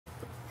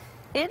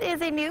It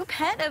is a new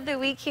pet of the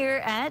week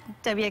here at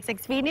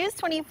WXXV News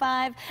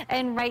 25,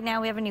 and right now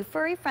we have a new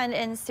furry friend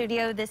in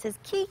studio. This is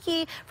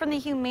Kiki from the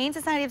Humane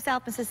Society of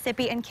South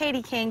Mississippi, and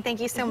Katie King,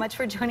 thank you so much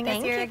for joining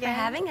us here again. Thank you for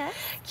having us.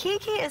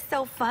 Kiki is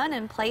so fun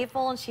and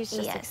playful, and she's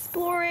just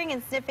exploring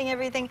and sniffing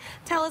everything.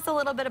 Tell us a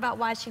little bit about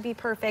why she'd be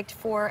perfect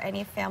for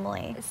any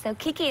family. So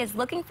Kiki is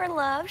looking for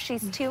love.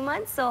 She's 2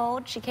 months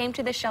old. She came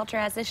to the shelter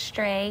as a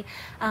stray.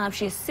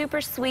 She's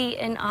super sweet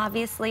and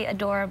obviously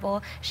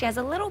adorable. She has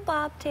a little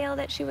bobtail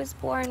that she was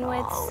born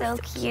with, so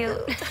cute.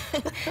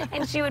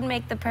 And she would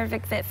make the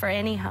perfect fit for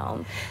any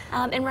home.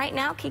 And right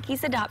now,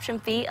 Kiki's adoption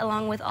fee,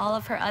 along with all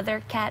of her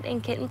other cat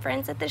and kitten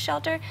friends at the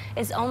shelter,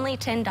 is only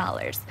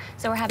 $10.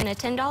 So we're having a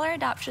 $10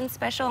 adoption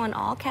special on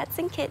all cats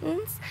and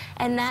kittens,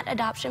 and that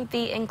adoption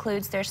fee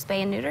includes their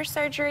spay and neuter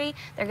surgery.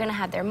 They're going to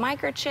have their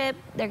microchip.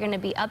 They're going to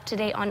be up to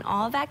date on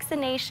all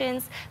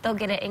vaccinations. They'll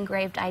get an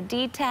engraved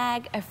ID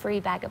tag, a free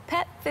bag of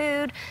pet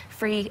food,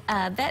 free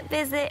vet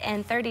visit,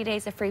 and 30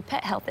 days of free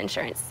pet health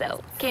insurance.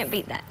 So can't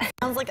beat that.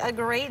 Sounds like a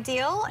great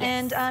deal.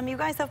 Yes. And you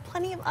guys have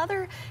plenty of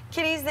other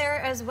kitties there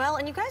as well.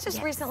 And you guys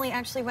just recently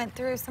actually went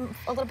through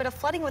a little bit of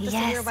flooding with the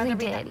severe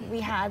weather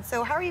we had.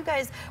 So how are you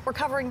guys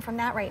recovering from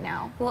that right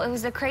now? Well, it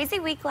was a crazy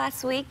week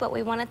last week, but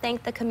we want to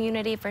thank the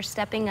community for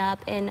stepping up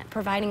and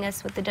providing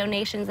us with the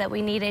donations that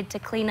we needed to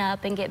clean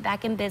up and get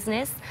back in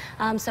business.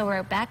 So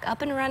we're back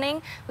up and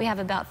running. We have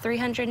about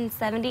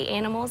 370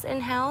 animals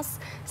in-house.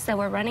 So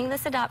we're running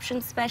this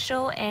adoption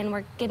special, and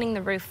we're getting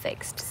the roof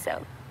fixed.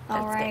 So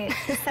all right.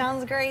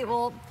 Sounds great.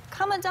 Well,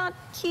 come adopt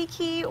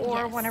Kiki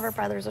or one of her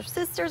brothers or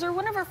sisters or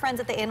one of her friends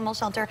at the animal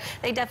shelter.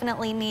 They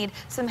definitely need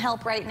some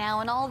help right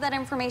now. And all of that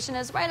information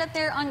is right up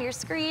there on your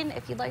screen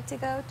if you'd like to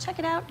go check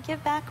it out,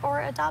 give back,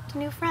 or adopt a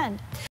new friend.